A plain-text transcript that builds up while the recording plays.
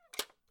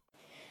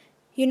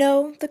You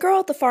know, the girl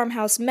at the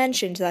farmhouse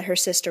mentioned that her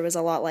sister was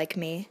a lot like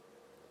me.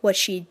 What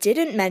she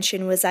didn't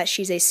mention was that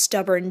she's a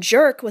stubborn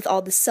jerk with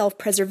all the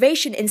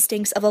self-preservation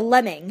instincts of a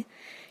lemming.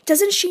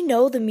 Doesn't she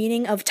know the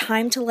meaning of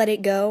time to let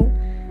it go?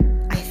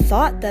 I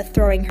thought that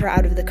throwing her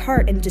out of the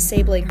cart and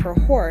disabling her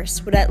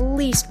horse would at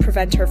least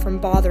prevent her from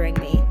bothering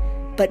me,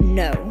 but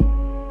no.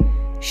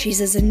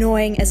 She's as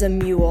annoying as a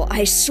mule,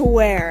 I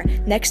swear.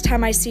 Next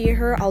time I see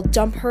her, I'll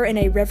dump her in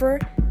a river,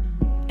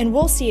 and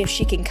we'll see if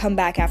she can come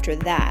back after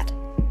that.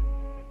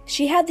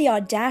 She had the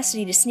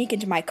audacity to sneak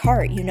into my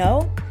cart, you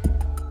know?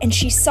 And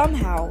she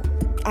somehow,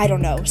 I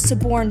don't know,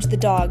 suborned the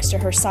dogs to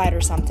her side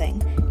or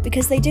something,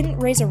 because they didn't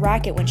raise a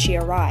racket when she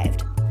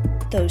arrived.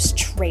 Those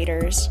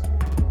traitors.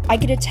 I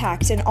get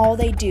attacked and all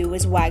they do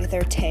is wag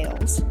their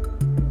tails.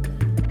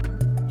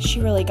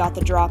 She really got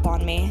the drop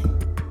on me.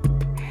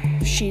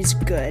 She's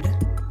good.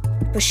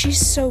 But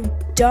she's so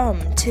dumb,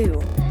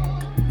 too.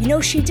 You know,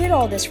 she did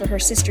all this for her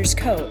sister's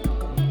coat.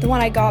 The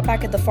one I got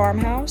back at the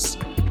farmhouse.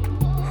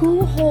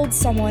 Who holds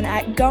someone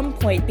at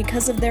gunpoint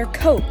because of their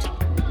coat?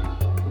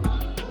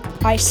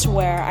 I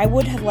swear, I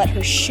would have let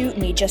her shoot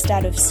me just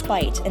out of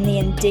spite and the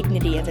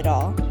indignity of it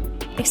all.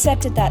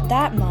 Except at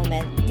that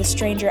moment, the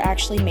stranger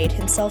actually made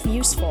himself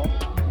useful.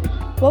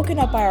 Woken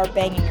up by our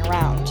banging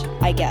around,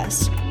 I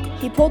guess,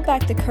 he pulled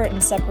back the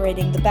curtain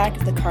separating the back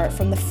of the cart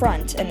from the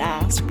front and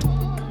asked,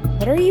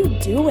 "What are you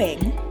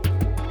doing?"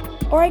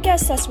 Or I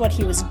guess that's what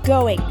he was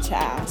going to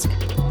ask.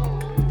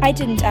 I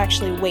didn't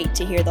actually wait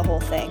to hear the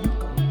whole thing.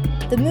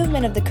 The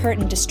movement of the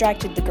curtain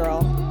distracted the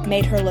girl,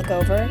 made her look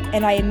over,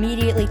 and I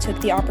immediately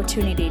took the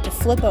opportunity to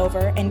flip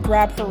over and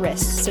grab her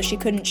wrists so she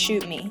couldn't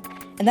shoot me,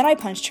 and then I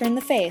punched her in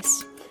the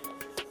face.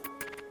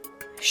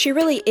 She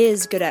really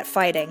is good at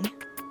fighting.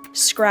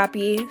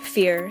 Scrappy,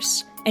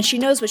 fierce, and she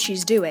knows what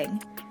she's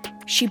doing.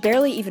 She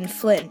barely even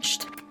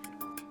flinched.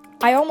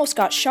 I almost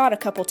got shot a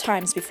couple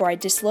times before I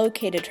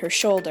dislocated her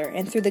shoulder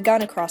and threw the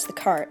gun across the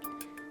cart.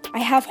 I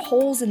have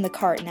holes in the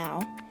cart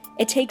now.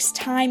 It takes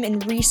time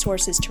and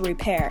resources to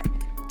repair.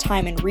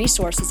 Time and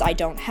resources I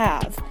don't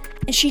have.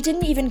 And she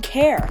didn't even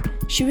care.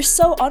 She was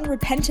so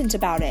unrepentant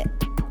about it.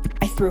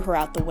 I threw her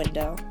out the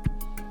window.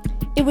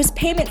 "It was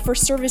payment for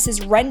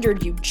services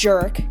rendered, you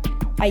jerk!"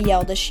 I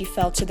yelled as she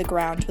fell to the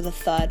ground with a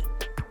thud.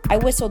 I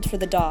whistled for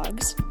the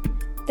dogs.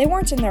 They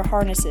weren't in their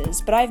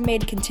harnesses, but I've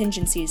made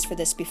contingencies for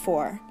this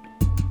before.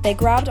 They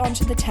grabbed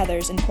onto the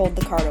tethers and pulled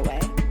the cart away.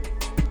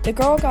 The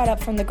girl got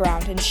up from the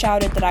ground and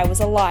shouted that I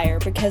was a liar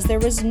because there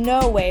was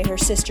no way her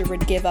sister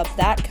would give up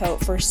that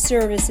coat for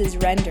services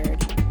rendered.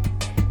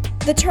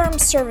 The term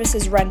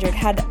services rendered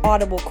had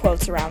audible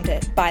quotes around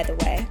it, by the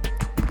way.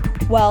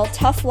 Well,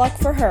 tough luck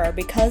for her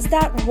because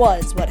that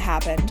was what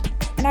happened,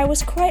 and I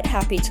was quite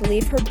happy to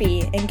leave her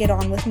be and get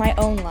on with my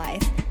own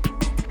life.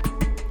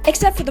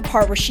 Except for the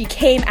part where she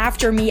came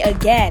after me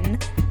again.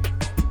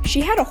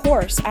 She had a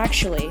horse,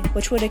 actually,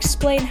 which would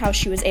explain how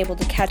she was able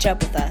to catch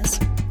up with us,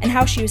 and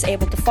how she was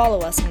able to follow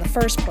us in the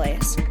first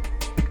place.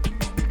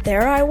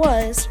 There I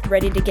was,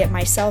 ready to get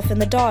myself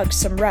and the dogs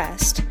some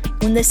rest,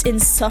 when this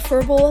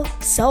insufferable,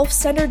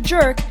 self-centered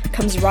jerk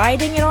comes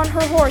riding in on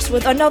her horse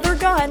with another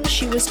gun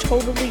she was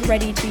totally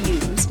ready to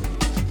use.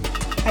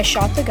 I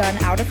shot the gun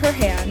out of her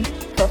hand,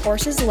 her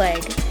horse's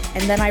leg,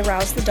 and then I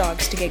roused the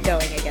dogs to get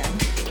going again.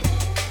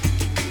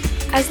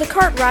 As the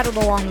cart rattled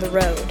along the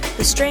road,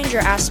 the stranger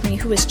asked me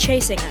who was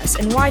chasing us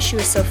and why she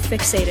was so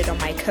fixated on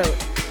my coat.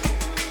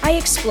 I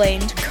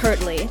explained,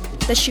 curtly,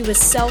 that she was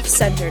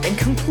self-centered and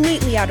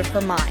completely out of her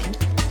mind,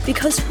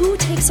 because who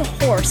takes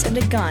a horse and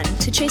a gun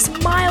to chase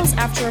miles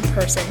after a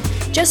person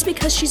just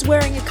because she's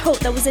wearing a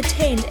coat that was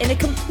attained in a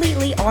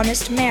completely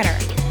honest manner?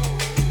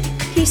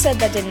 He said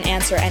that didn't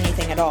answer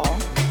anything at all,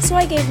 so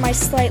I gave my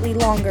slightly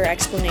longer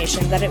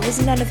explanation that it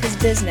was none of his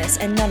business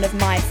and none of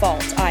my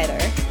fault either,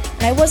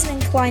 and I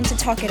wasn't inclined to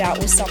talk it out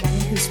with someone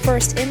whose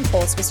first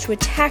impulse was to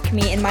attack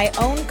me in my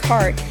own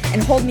cart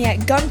and hold me at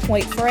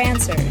gunpoint for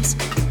answers.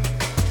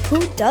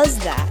 Who does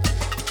that?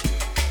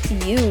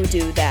 You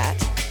do that,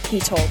 he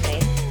told me.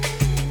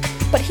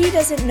 But he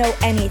doesn't know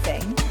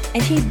anything,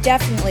 and he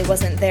definitely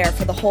wasn't there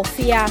for the whole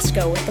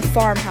fiasco with the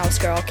farmhouse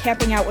girl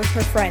camping out with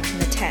her friend in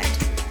the tent,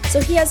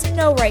 so he has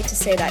no right to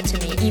say that to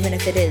me even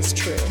if it is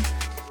true.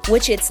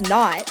 Which it's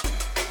not,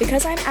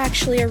 because I'm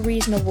actually a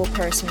reasonable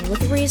person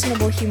with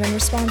reasonable human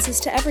responses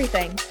to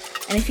everything,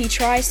 and if he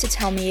tries to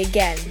tell me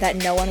again that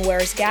no one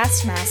wears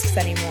gas masks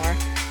anymore,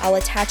 I'll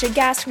attach a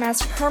gas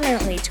mask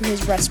permanently to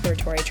his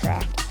respiratory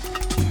tract.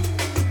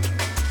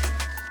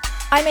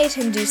 I made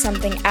him do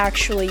something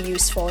actually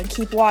useful and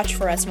keep watch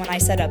for us when I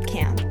set up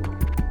camp.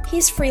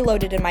 He's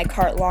freeloaded in my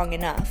cart long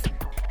enough,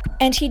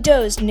 and he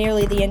dozed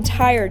nearly the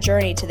entire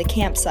journey to the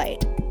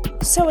campsite,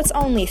 so it's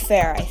only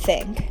fair, I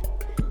think.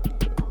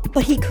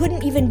 But he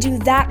couldn't even do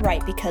that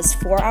right because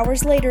 4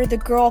 hours later the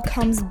girl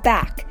comes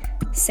back,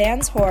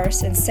 sans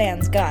horse and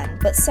sans gun,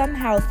 but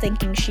somehow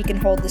thinking she can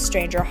hold the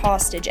stranger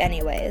hostage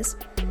anyways.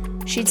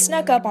 She'd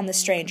snuck up on the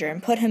stranger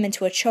and put him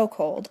into a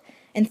chokehold,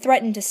 and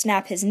threatened to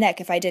snap his neck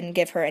if I didn't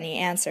give her any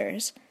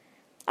answers.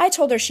 I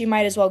told her she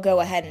might as well go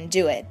ahead and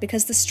do it,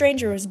 because the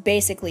stranger was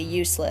basically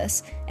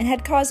useless, and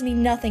had caused me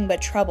nothing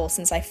but trouble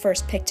since I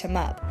first picked him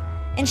up,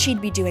 and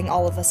she'd be doing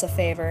all of us a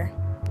favor.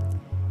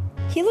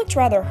 He looked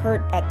rather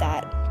hurt at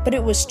that, but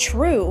it was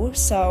true,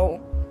 so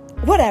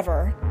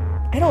whatever.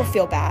 I don't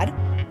feel bad.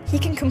 He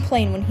can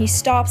complain when he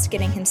stops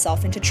getting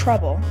himself into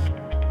trouble.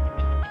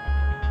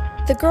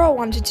 The girl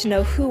wanted to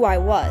know who I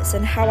was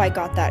and how I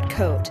got that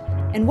coat,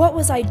 and what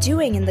was I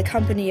doing in the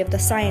company of the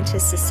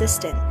scientist's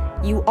assistant,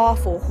 you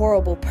awful,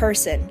 horrible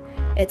person,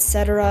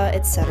 etc.,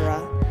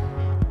 etc.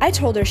 I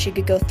told her she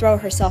could go throw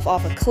herself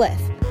off a cliff,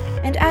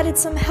 and added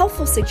some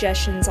helpful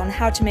suggestions on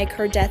how to make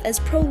her death as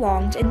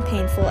prolonged and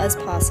painful as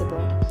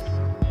possible.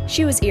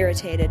 She was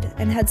irritated,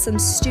 and had some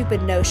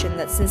stupid notion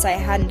that since I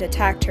hadn't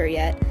attacked her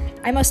yet,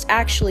 I must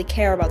actually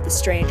care about the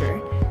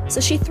stranger, so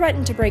she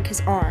threatened to break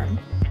his arm,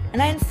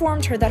 and I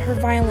informed her that her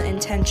violent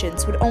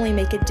intentions would only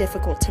make it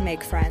difficult to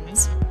make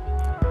friends.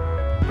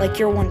 "Like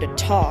you're one to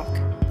talk,"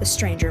 the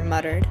stranger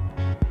muttered.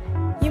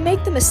 "You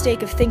make the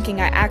mistake of thinking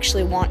I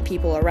actually want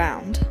people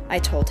around," I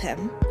told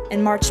him,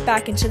 and marched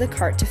back into the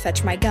cart to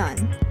fetch my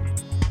gun.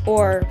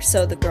 Or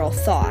so the girl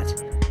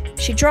thought.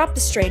 She dropped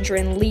the stranger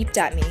and leaped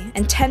at me,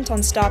 intent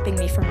on stopping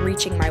me from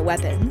reaching my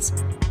weapons,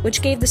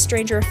 which gave the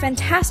stranger a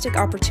fantastic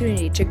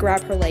opportunity to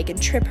grab her leg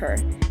and trip her,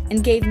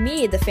 and gave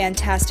me the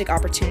fantastic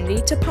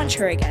opportunity to punch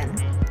her again.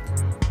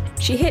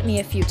 She hit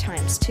me a few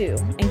times too,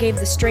 and gave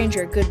the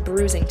stranger a good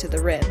bruising to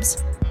the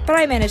ribs, but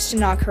I managed to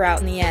knock her out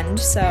in the end,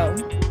 so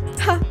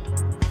ha!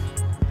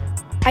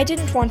 I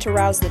didn't want to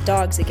rouse the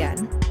dogs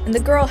again, and the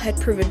girl had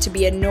proven to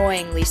be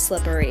annoyingly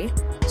slippery,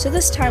 so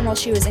this time while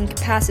she was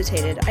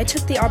incapacitated, I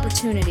took the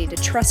opportunity to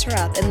truss her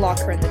up and lock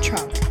her in the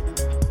trunk.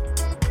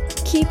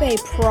 "Keep a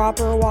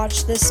proper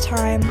watch this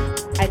time,"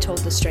 I told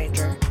the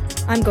stranger.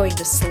 "I'm going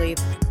to sleep."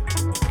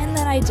 And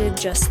then I did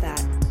just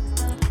that.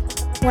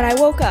 When I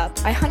woke up,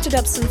 I hunted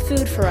up some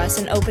food for us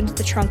and opened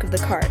the trunk of the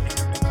cart.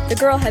 The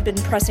girl had been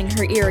pressing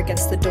her ear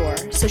against the door,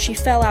 so she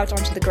fell out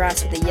onto the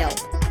grass with a yelp.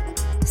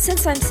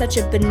 Since I'm such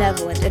a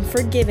benevolent and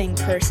forgiving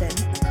person,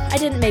 I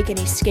didn't make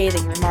any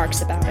scathing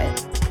remarks about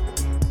it.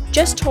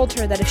 Just told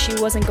her that if she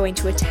wasn't going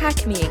to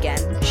attack me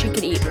again, she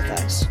could eat with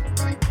us.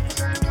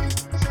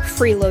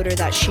 Freeloader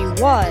that she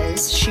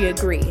was, she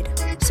agreed,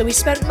 so we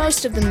spent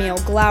most of the meal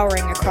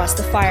glowering across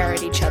the fire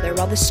at each other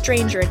while the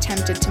stranger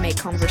attempted to make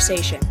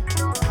conversation.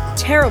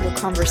 Terrible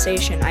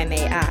conversation, I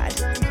may add.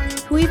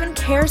 Who even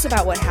cares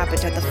about what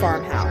happened at the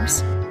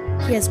farmhouse?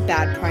 He has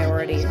bad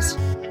priorities.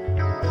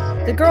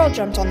 The girl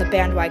jumped on the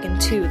bandwagon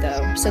too,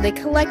 though, so they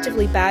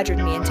collectively badgered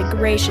me into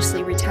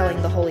graciously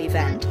retelling the whole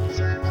event.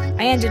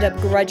 I ended up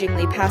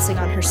grudgingly passing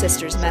on her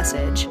sister's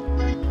message.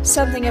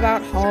 Something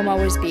about home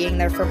always being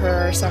there for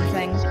her or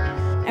something.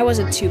 I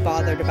wasn't too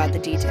bothered about the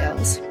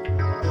details.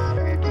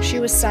 She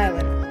was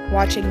silent,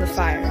 watching the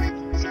fire.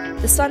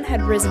 The sun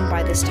had risen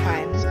by this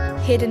time,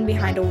 hidden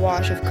behind a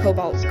wash of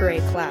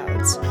cobalt-gray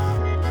clouds.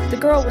 The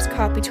girl was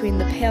caught between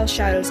the pale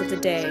shadows of the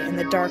day and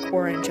the dark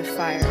orange of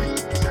fire.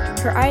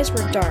 Her eyes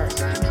were dark,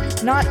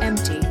 not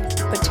empty,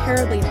 but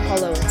terribly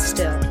hollow and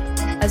still,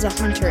 as a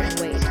hunter in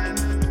wait.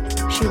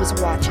 She was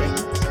watching.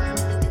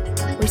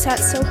 We sat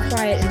so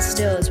quiet and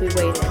still as we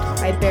waited,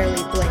 I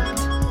barely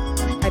blinked.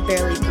 I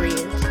barely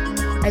breathed.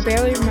 I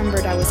barely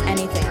remembered I was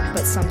anything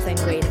but something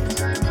waiting.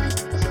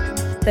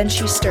 Then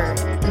she stirred,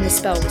 and the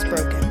spell was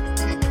broken.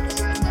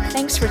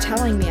 "Thanks for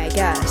telling me, I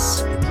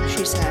guess,"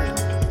 she said.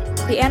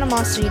 The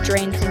animosity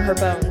drained from her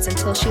bones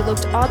until she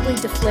looked oddly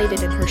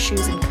deflated in her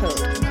shoes and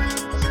coat.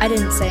 I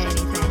didn't say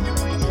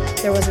anything.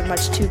 There wasn't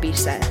much to be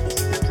said.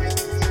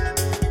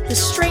 The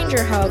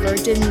stranger, however,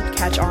 didn't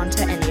catch on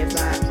to any of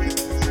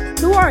that.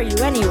 "Who are you,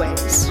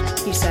 anyways?"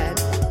 he said.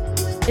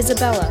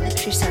 "Isabella,"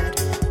 she said.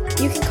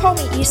 "You can call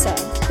me Isa,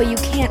 but you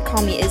can't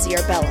call me Izzy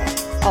or Bella.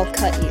 I'll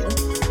cut you."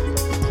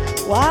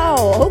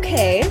 "Wow,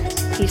 okay,"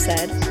 he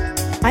said.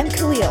 "I'm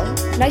Khalil.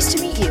 Nice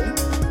to meet you."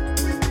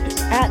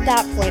 At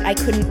that point, I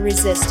couldn't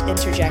resist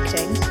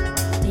interjecting.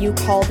 "You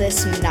call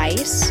this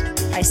nice?"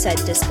 I said,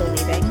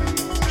 disbelieving.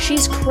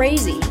 "She's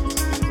crazy.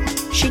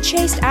 She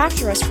chased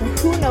after us for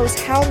who knows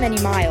how many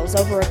miles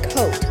over a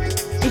coat.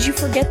 Did you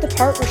forget the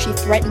part where she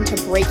threatened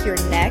to break your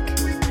neck?"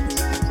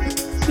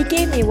 He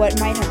gave me what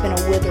might have been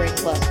a withering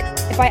look,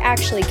 if I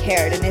actually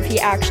cared and if he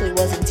actually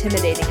was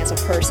intimidating as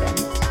a person.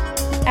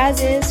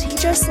 As is, he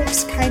just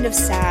looks kind of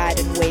sad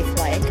and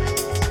waif-like,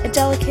 a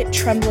delicate,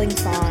 trembling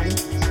fawn,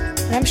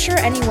 and I'm sure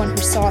anyone who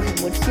saw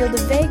him would feel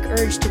the vague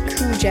urge to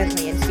coo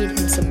gently and feed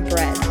him some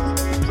bread.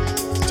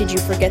 "Did you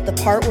forget the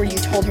part where you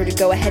told her to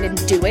go ahead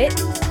and do it?"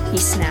 he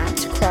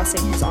snapped,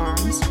 crossing his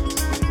arms.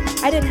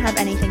 I didn't have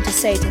anything to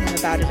say to him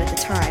about it at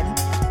the time,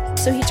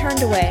 so he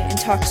turned away and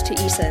talked to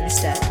Isa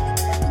instead.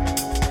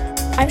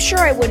 I'm sure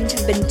I wouldn't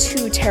have been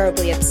too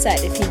terribly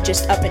upset if he'd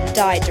just up and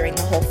died during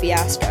the whole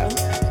fiasco.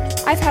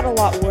 I've had a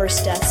lot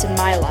worse deaths in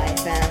my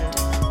life,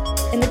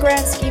 and in the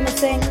grand scheme of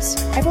things,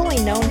 I've only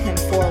known him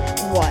for,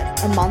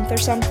 a month or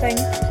something,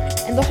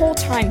 and the whole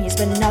time he's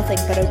been nothing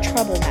but a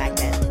trouble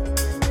magnet.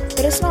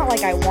 But it's not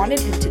like I wanted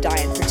him to die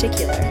in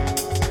particular.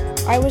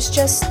 I was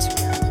just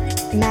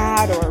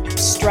mad or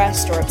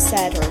stressed or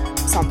upset or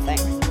something.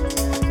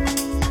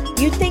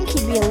 You'd think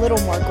he'd be a little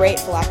more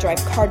grateful after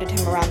I've carted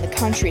him around the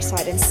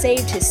countryside and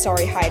saved his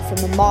sorry hide from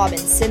the mob in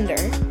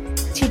Cinder.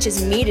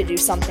 Teaches me to do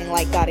something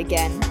like that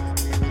again.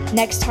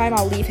 Next time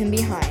I'll leave him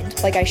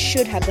behind, like I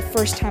should have the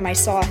first time I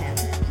saw him.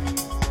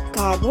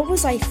 God, what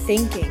was I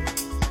thinking?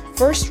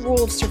 First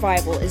rule of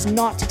survival is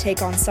not to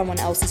take on someone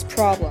else's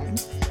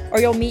problems, or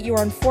you'll meet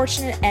your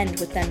unfortunate end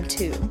with them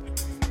too.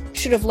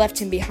 Should have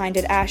left him behind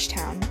at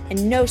Ashtown,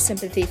 and no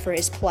sympathy for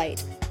his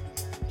plight.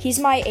 He's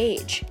my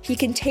age, he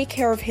can take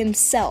care of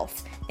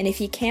himself, and if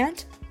he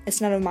can't, it's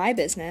none of my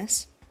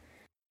business.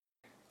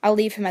 I'll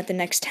leave him at the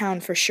next town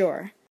for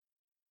sure.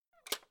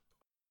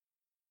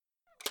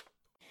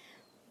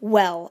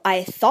 Well,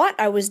 I thought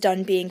I was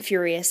done being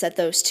furious at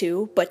those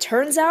two, but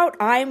turns out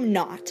I'm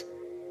not.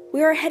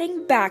 We are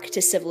heading back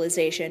to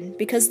civilization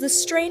because the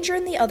stranger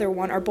and the other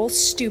one are both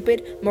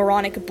stupid,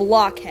 moronic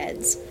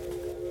blockheads.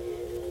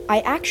 I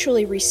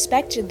actually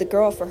respected the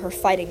girl for her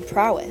fighting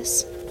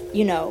prowess.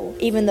 You know,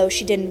 even though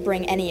she didn't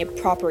bring any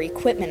proper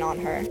equipment on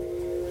her.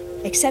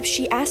 Except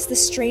she asked the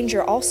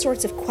stranger all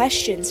sorts of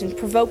questions and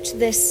provoked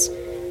this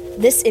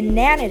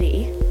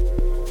inanity.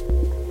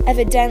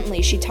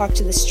 Evidently, she talked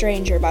to the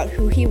stranger about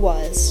who he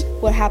was,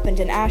 what happened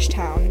in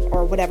Ashtown,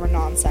 or whatever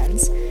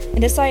nonsense,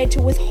 and decided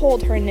to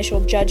withhold her initial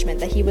judgment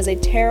that he was a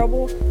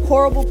terrible,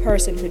 horrible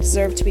person who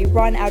deserved to be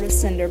run out of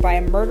Cinder by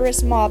a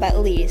murderous mob at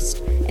least,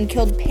 and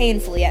killed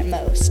painfully at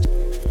most.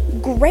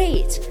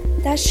 Great!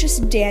 That's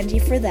just dandy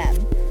for them.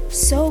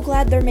 So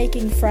glad they're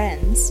making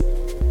friends.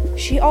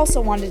 She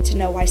also wanted to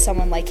know why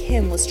someone like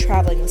him was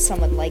traveling with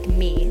someone like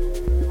me.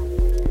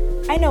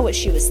 I know what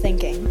she was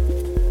thinking.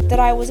 That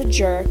I was a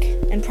jerk,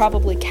 and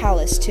probably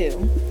callous too,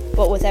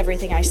 what with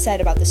everything I said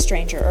about the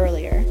stranger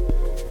earlier.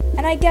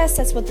 And I guess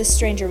that's what the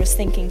stranger was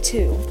thinking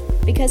too,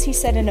 because he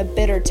said in a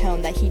bitter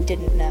tone that he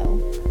didn't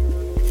know.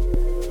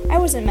 I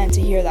wasn't meant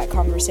to hear that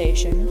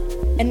conversation,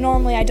 and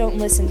normally I don't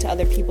listen to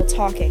other people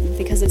talking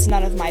because it's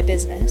none of my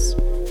business.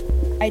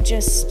 I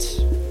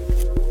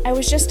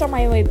was just on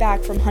my way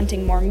back from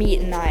hunting more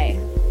meat and I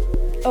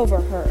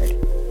overheard.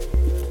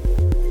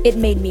 It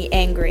made me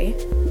angry.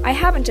 I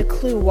haven't a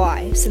clue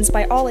why, since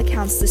by all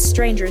accounts this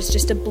stranger is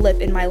just a blip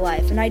in my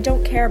life and I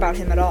don't care about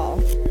him at all.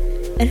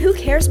 And who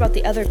cares about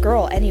the other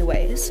girl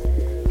anyways?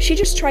 She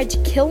just tried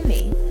to kill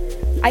me.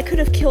 I could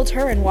have killed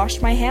her and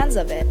washed my hands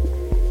of it.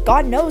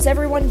 God knows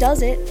everyone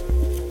does it.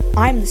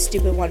 I'm the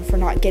stupid one for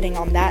not getting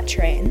on that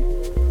train.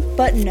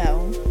 But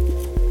no.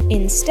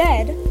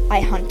 Instead,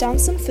 I hunt down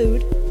some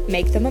food,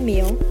 make them a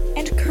meal,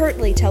 and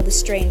curtly tell the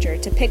stranger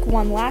to pick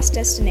one last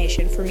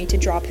destination for me to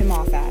drop him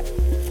off at.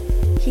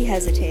 He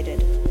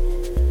hesitated.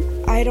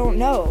 I don't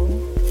know,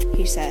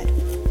 he said.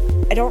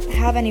 I don't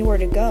have anywhere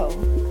to go.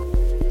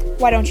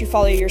 Why don't you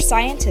follow your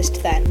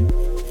scientist then?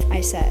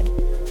 I said.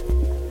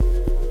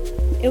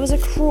 It was a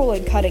cruel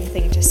and cutting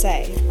thing to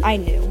say, I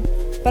knew,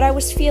 but I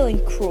was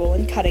feeling cruel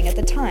and cutting at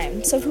the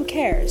time, so who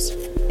cares?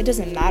 It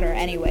doesn't matter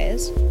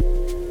anyways.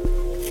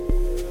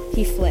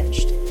 He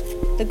flinched.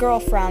 The girl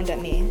frowned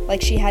at me,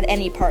 like she had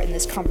any part in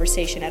this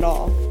conversation at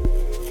all.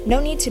 No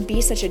need to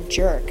be such a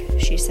jerk,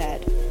 she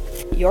said.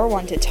 You're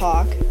one to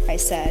talk, I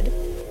said.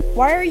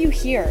 Why are you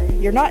here?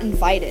 You're not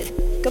invited.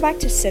 Go back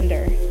to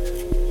Cinder.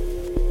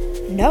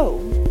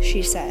 No,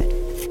 she said.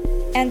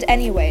 And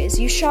anyways,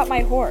 you shot my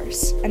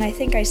horse, and I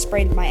think I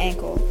sprained my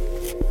ankle.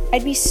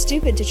 I'd be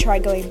stupid to try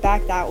going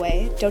back that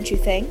way, don't you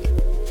think?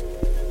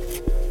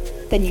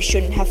 Then you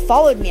shouldn't have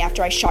followed me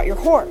after I shot your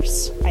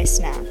horse, I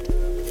snapped.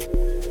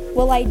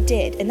 Well, I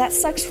did, and that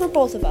sucks for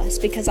both of us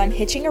because I'm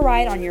hitching a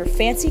ride on your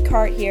fancy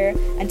cart here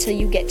until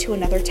you get to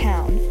another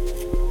town.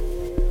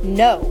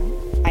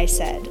 No, I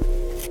said.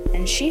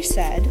 And she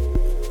said,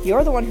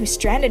 You're the one who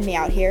stranded me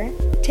out here.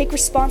 Take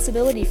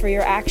responsibility for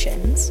your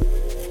actions.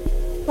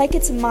 Like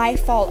it's my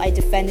fault I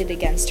defended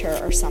against her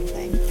or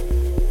something.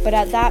 But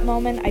at that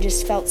moment, I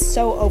just felt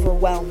so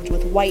overwhelmed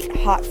with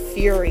white-hot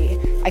fury,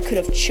 I could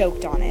have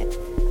choked on it.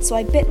 So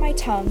I bit my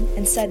tongue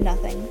and said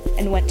nothing,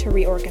 and went to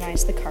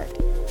reorganize the cart.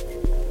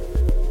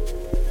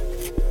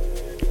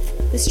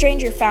 The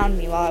stranger found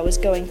me while I was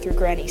going through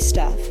Granny's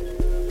stuff.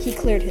 He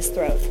cleared his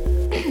throat.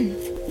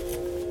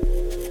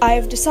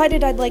 I've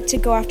decided I'd like to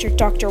go after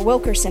Dr.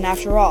 Wilkerson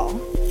after all,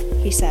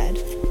 he said.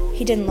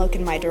 He didn't look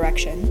in my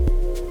direction.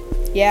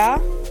 Yeah?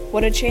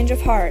 What a change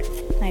of heart,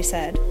 I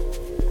said.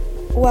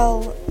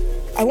 Well,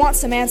 I want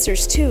some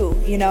answers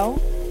too, you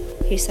know,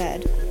 he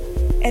said.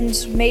 And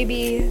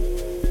maybe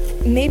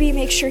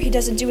make sure he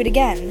doesn't do it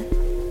again.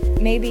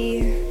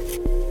 Maybe...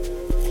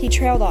 He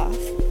trailed off.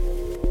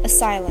 A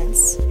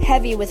silence,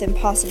 heavy with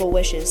impossible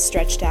wishes,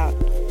 stretched out.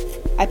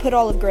 I put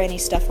all of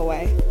Granny's stuff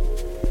away.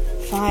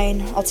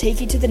 Fine, I'll take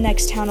you to the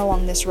next town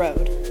along this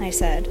road, I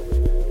said.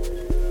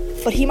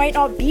 But he might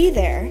not be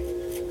there.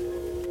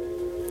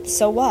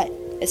 So what?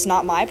 It's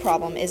not my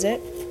problem, is it?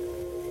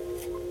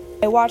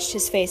 I watched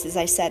his face as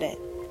I said it,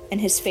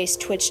 and his face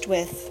twitched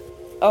with,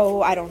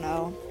 I don't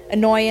know,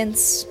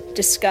 annoyance,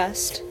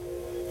 disgust.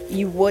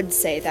 You would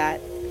say that,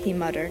 he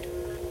muttered.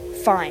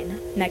 Fine,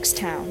 next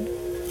town.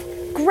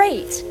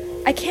 Great!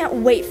 I can't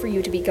wait for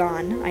you to be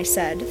gone, I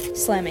said,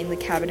 slamming the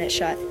cabinet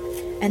shut.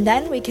 And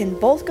then we can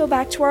both go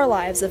back to our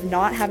lives of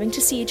not having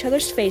to see each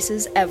other's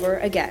faces ever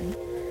again.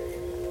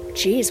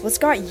 Geez, what's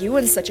got you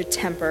in such a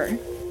temper?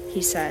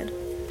 He said.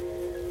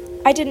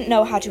 I didn't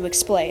know how to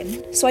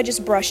explain, so I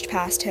just brushed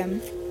past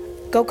him.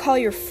 Go call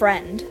your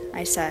friend,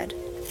 I said.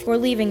 We're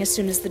leaving as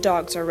soon as the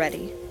dogs are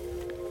ready.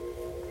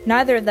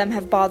 Neither of them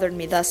have bothered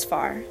me thus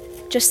far,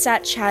 just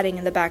sat chatting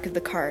in the back of the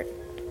cart,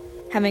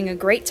 having a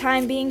great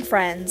time being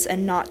friends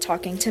and not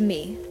talking to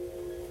me.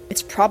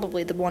 It's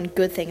probably the one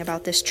good thing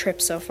about this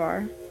trip so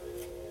far.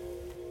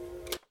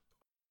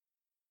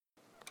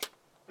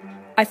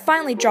 I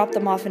finally dropped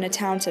them off in a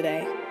town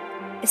today.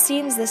 It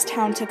seems this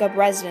town took up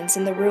residence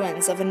in the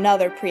ruins of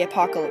another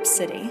pre-apocalypse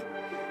city.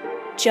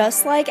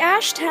 Just like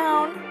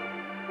Ashtown!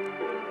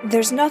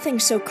 There's nothing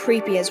so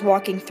creepy as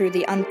walking through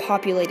the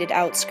unpopulated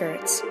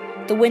outskirts,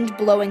 the wind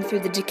blowing through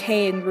the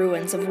decaying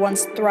ruins of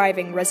once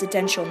thriving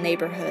residential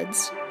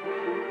neighborhoods.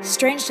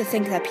 Strange to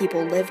think that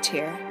people lived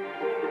here.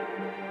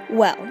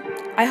 Well,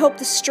 I hope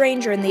the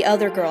stranger and the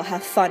other girl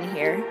have fun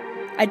here.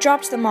 I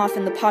dropped them off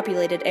in the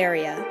populated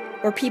area,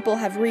 where people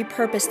have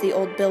repurposed the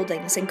old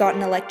buildings and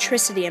gotten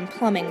electricity and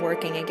plumbing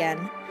working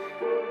again.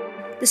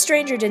 The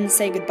stranger didn't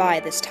say goodbye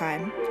this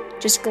time,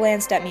 just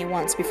glanced at me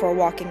once before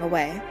walking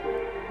away.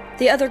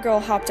 The other girl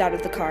hopped out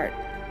of the cart.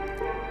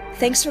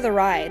 Thanks for the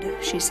ride,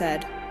 she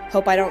said.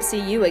 Hope I don't see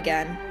you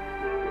again.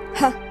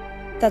 Huh,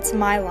 that's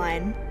my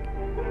line.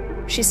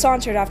 She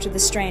sauntered after the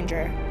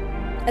stranger,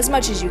 as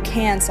much as you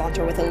can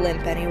saunter with a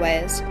limp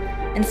anyways,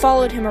 and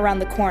followed him around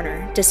the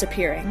corner,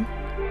 disappearing.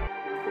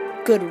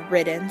 Good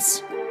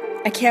riddance.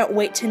 I can't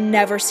wait to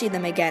never see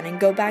them again and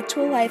go back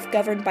to a life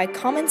governed by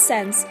common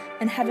sense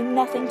and having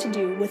nothing to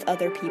do with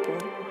other people.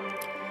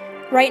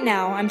 Right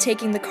now, I'm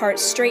taking the cart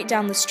straight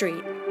down the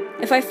street.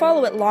 If I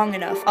follow it long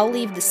enough, I'll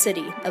leave the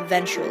city,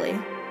 eventually.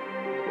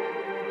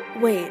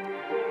 Wait,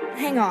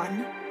 hang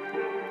on.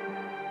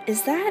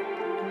 Is that...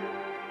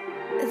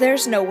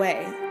 There's no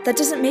way. That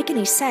doesn't make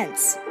any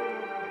sense.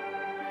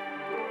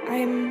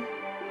 I'm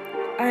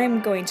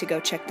going to go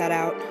check that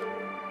out.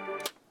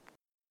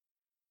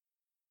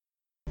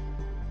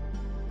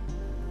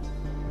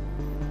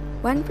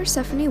 When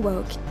Persephone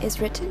Woke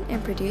is written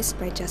and produced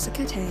by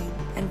Jessica Tang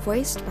and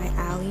voiced by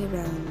Ali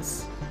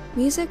Rones.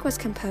 Music was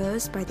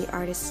composed by the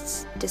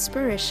artists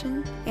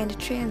Disparition and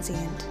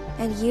Transient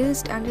and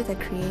used under the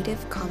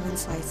Creative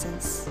Commons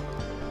license.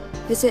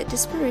 Visit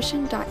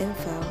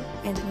disparition.info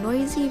and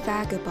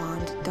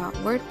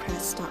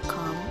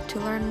noisyvagabond.wordpress.com to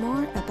learn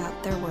more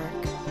about their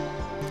work.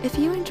 If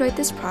you enjoyed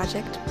this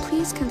project,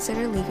 please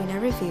consider leaving a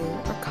review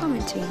or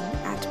commenting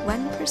at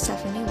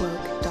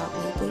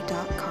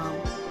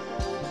whenpersephonewoke.weebly.com.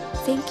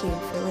 Thank you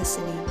for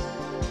listening.